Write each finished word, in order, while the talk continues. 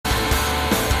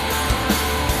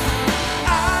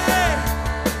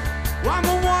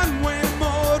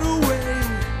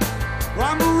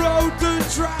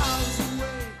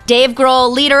Dave Grohl,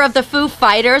 leader of the Foo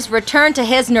Fighters, returned to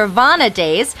his Nirvana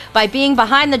days by being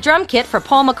behind the drum kit for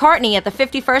Paul McCartney at the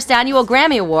 51st Annual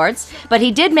Grammy Awards, but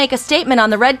he did make a statement on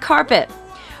the red carpet.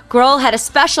 Grohl had a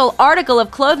special article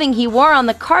of clothing he wore on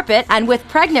the carpet and with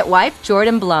pregnant wife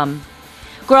Jordan Blum.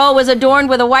 Grohl was adorned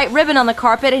with a white ribbon on the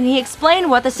carpet, and he explained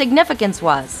what the significance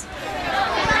was.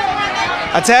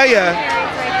 I tell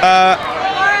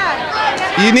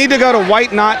you need to go to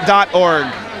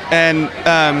whiteknot.org and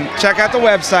check out the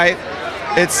website.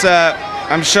 It's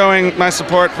I'm showing my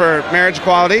support for marriage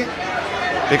equality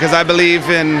because I believe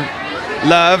in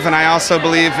love and I also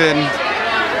believe in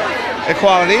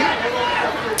equality.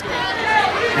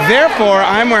 Therefore,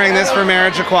 I'm wearing this for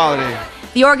marriage equality.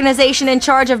 The organization in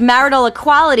charge of marital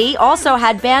equality also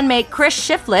had bandmate Chris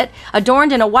Shiflett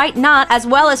adorned in a white knot, as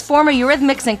well as former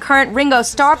Eurythmics and current Ringo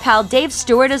star pal Dave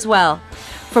Stewart as well.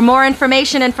 For more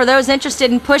information and for those interested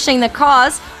in pushing the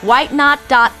cause,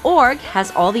 whiteknot.org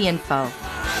has all the info.